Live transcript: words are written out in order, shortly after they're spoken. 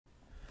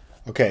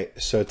Okay,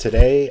 so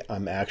today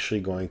I'm actually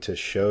going to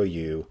show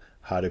you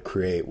how to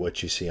create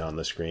what you see on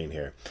the screen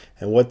here.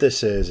 And what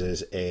this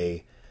is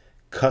a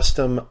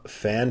custom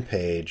fan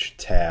page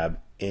tab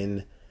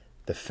in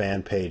the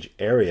fan page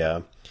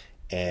area.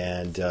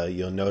 And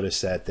you'll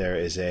notice that there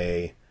is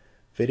a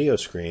video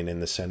screen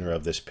in the center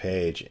of this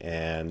page.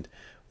 And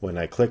when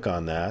I click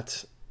on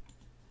that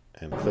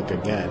and click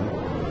again,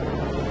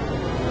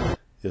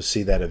 you'll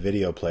see that a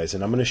video plays.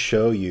 And I'm going to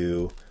show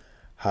you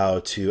how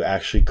to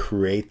actually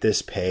create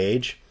this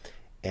page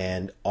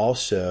and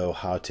also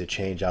how to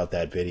change out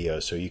that video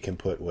so you can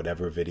put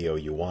whatever video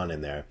you want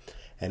in there.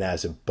 And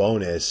as a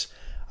bonus,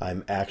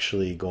 I'm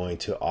actually going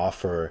to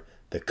offer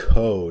the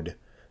code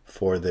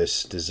for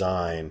this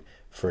design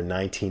for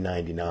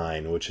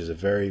 $19.99, which is a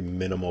very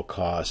minimal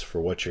cost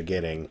for what you're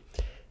getting.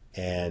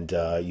 And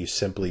you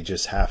simply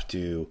just have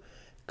to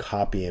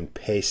copy and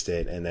paste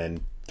it and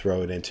then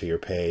throw it into your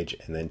page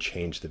and then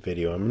change the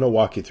video. I'm going to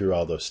walk you through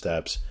all those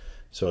steps.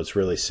 So it's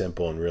really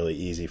simple and really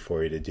easy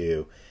for you to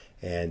do,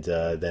 and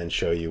then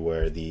show you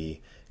where the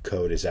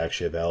code is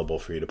actually available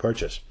for you to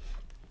purchase.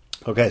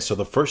 Okay, so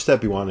the first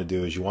step you want to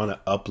do is you want to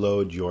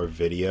upload your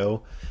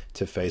video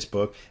to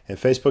Facebook. And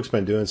Facebook's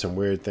been doing some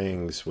weird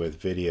things with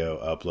video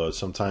uploads.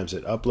 Sometimes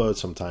it uploads,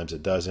 sometimes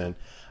it doesn't.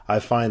 I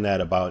find that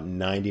about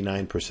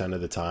 99%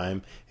 of the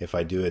time, if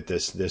I do it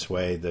this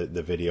way, the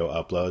video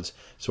uploads.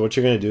 So what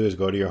you're going to do is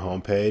go to your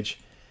home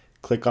page,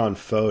 click on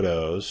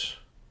Photos,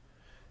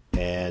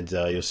 and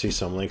you'll see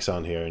some links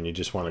on here, and you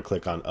just want to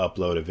click on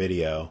upload a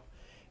video,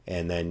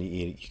 and then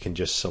you can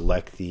just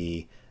select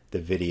the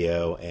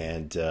video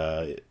and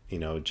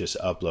just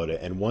upload it.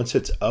 And once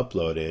it's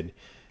uploaded,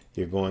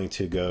 you're going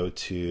to go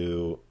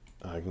to,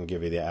 I can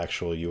give you the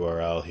actual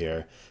URL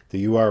here,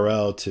 the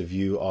URL to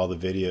view all the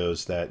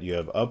videos that you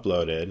have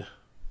uploaded.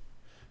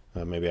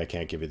 Maybe I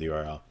can't give you the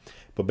URL.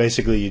 But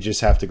basically, you just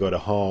have to go to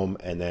home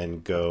and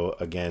then go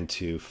again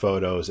to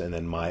photos and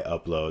then my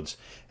uploads,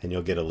 and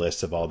you'll get a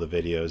list of all the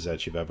videos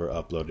that you've ever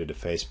uploaded to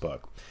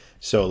Facebook.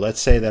 So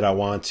let's say that I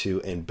want to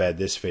embed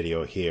this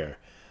video here.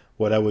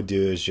 What I would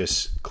do is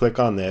just click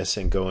on this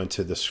and go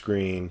into the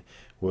screen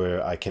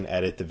where I can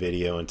edit the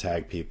video and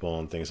tag people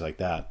and things like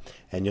that.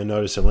 And you'll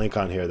notice a link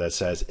on here that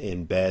says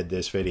embed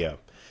this video.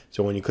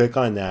 So when you click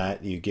on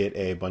that, you get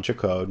a bunch of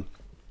code,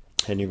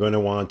 and you're going to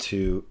want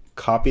to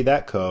copy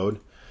that code.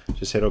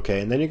 Just hit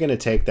OK, and then you're going to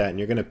take that and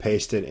you're going to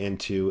paste it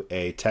into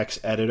a text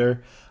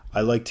editor.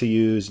 I like to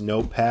use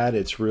Notepad.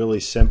 It's really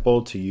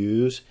simple to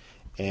use,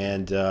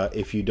 and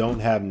if you don't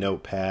have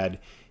Notepad,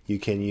 you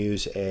can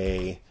use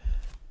you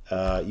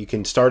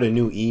can start a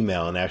new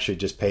email and actually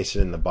just paste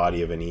it in the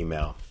body of an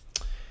email.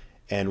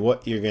 And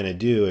what you're going to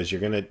do is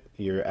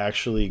you're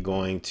actually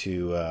going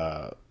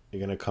to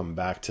come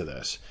back to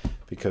this,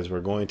 because we're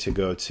going to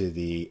go to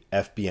the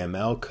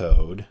FBML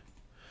code,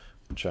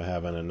 which I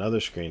have on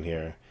another screen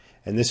here.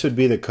 And this would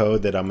be the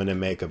code that I'm going to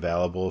make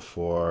available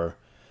for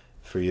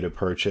you to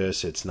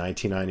purchase. It's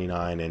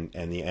 $19.99,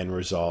 and the end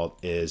result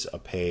is a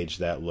page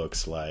that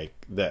looks like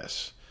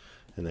this.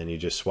 And then you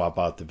just swap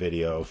out the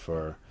video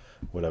for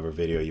whatever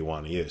video you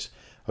want to use.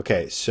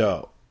 Okay,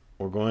 so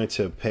we're going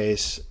to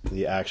paste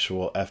the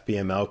actual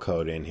FBML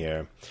code in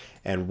here.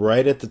 And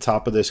right at the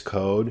top of this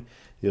code,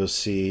 you'll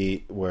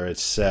see where it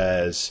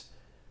says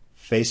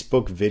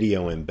Facebook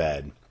Video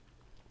Embed.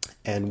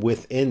 And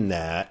within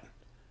that,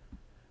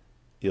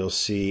 you'll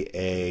see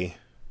a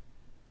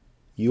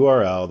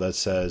URL that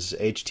says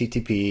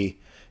http,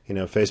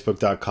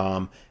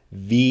 facebook.com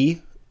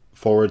v/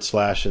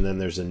 and then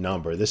there's a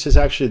number. This is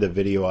actually the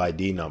video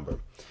ID number.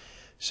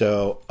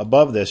 So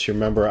above this, you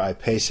remember I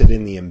pasted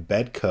in the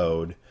embed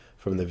code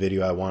from the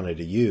video I wanted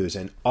to use,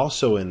 and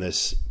also in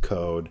this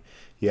code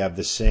you have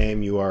the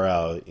same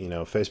URL,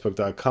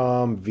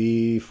 facebook.com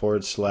v/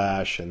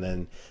 and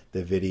then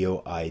the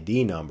video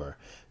ID number.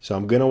 So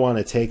I'm going to want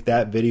to take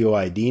that video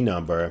ID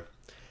number,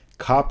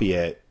 copy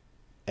it,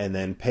 and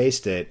then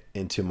paste it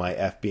into my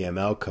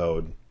FBML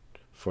code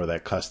for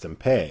that custom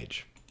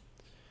page.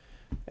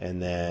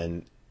 And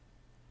then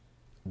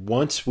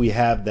once we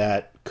have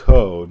that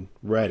code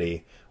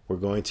ready, we're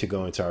going to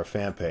go into our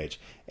fan page.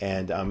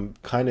 And I'm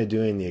kind of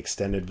doing the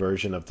extended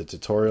version of the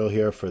tutorial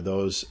here for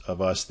those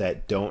of us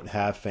that don't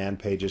have fan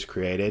pages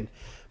created,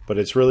 but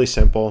it's really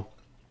simple.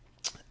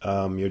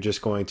 You're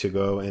just going to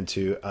go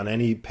on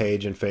any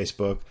page in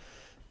Facebook,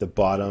 the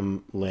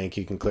bottom link,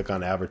 you can click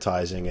on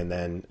advertising, and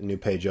then new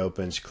page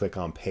opens, click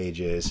on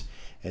pages,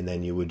 and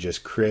then you would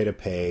just create a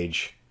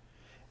page,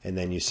 and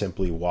then you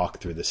simply walk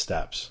through the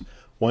steps.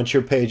 Once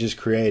your page is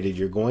created,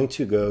 you're going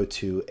to go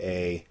to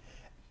a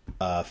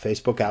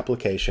Facebook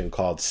application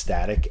called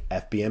Static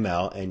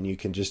FBML, and you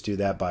can just do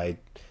that by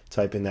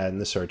typing that in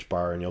the search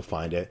bar and you'll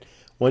find it.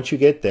 Once you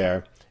get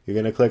there, you're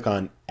going to click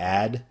on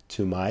Add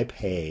to My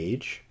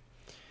Page,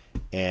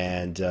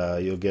 and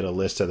you'll get a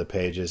list of the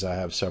pages. I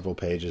have several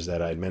pages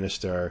that I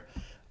administer.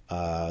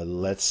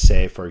 Let's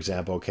say, for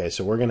example, okay,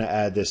 so we're going to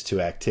add this to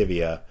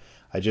Activia.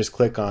 I just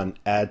click on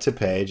Add to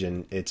Page,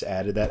 and it's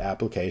added that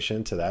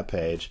application to that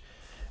page.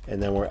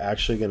 And then we're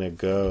actually going to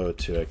go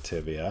to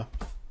Activia,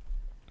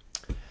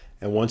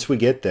 And once we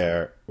get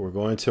there, we're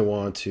going to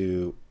want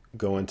to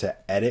go into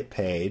Edit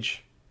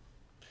Page.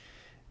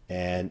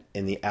 And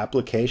in the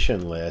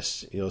application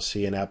list, you'll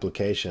see an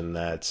application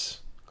that's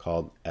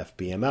called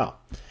FBML.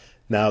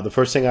 Now, the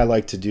first thing I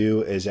like to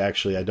do is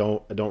actually, I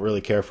don't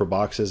really care for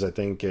boxes. I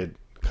think it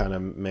kind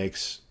of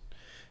makes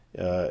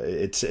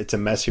it's a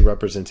messy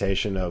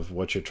representation of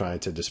what you're trying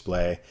to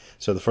display.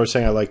 So the first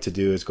thing I like to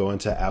do is go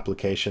into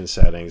Application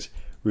Settings,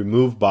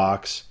 remove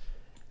box,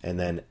 and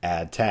then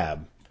Add tab.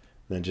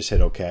 And then just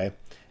hit OK.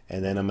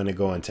 And then I'm going to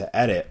go into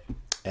Edit.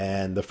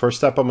 And the first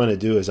step I'm going to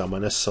do is I'm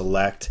going to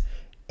select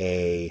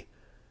the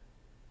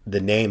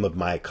name of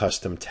my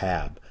custom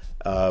tab.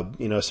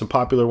 Some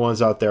popular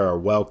ones out there are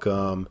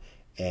welcome,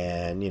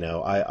 and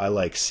I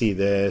like see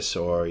this,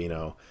 or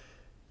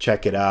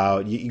check it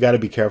out. You got to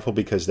be careful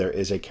because there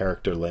is a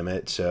character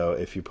limit. So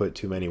if you put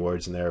too many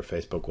words in there,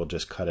 Facebook will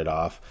just cut it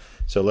off.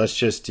 So let's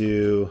just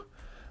do,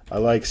 I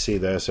like see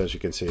this. As you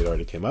can see, it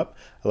already came up.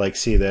 I like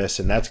see this,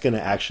 and that's going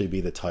to actually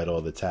be the title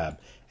of the tab.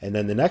 And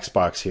then the next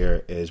box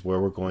here is where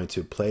we're going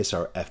to place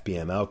our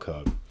FBML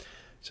code.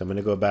 So I'm going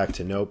to go back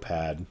to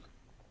Notepad.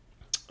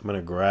 I'm going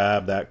to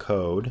grab that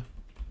code,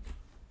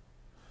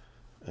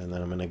 and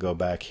then I'm going to go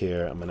back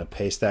here. I'm going to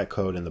paste that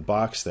code in the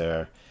box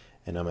there,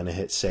 and I'm going to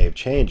hit Save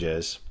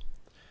Changes.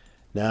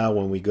 Now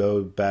when we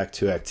go back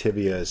to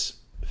Activia's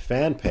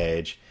fan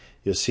page,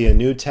 you'll see a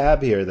new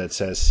tab here that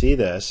says See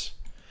This.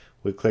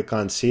 We click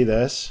on See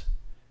This,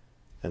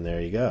 and there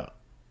you go.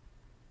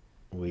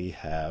 We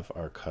have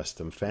our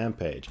custom fan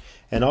page.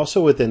 And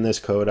also within this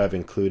code, I've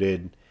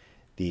included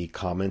the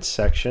comments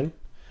section,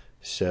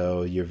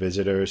 so your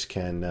visitors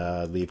can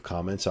leave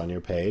comments on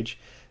your page.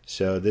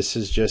 So this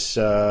is just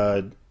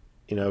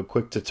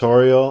quick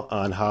tutorial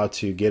on how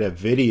to get a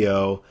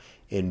video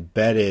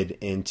embedded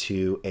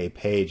into a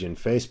page in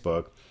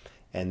Facebook.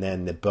 And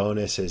then the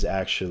bonus is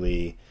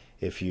actually,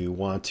 if you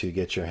want to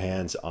get your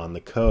hands on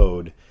the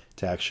code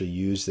to actually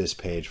use this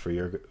page for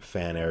your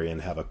fan area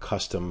and have a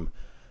custom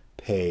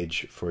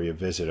page for your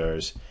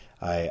visitors,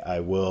 I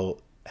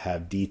will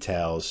have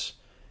details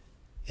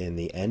in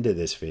the end of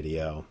this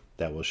video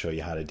that will show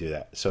you how to do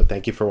that. So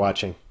thank you for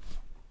watching.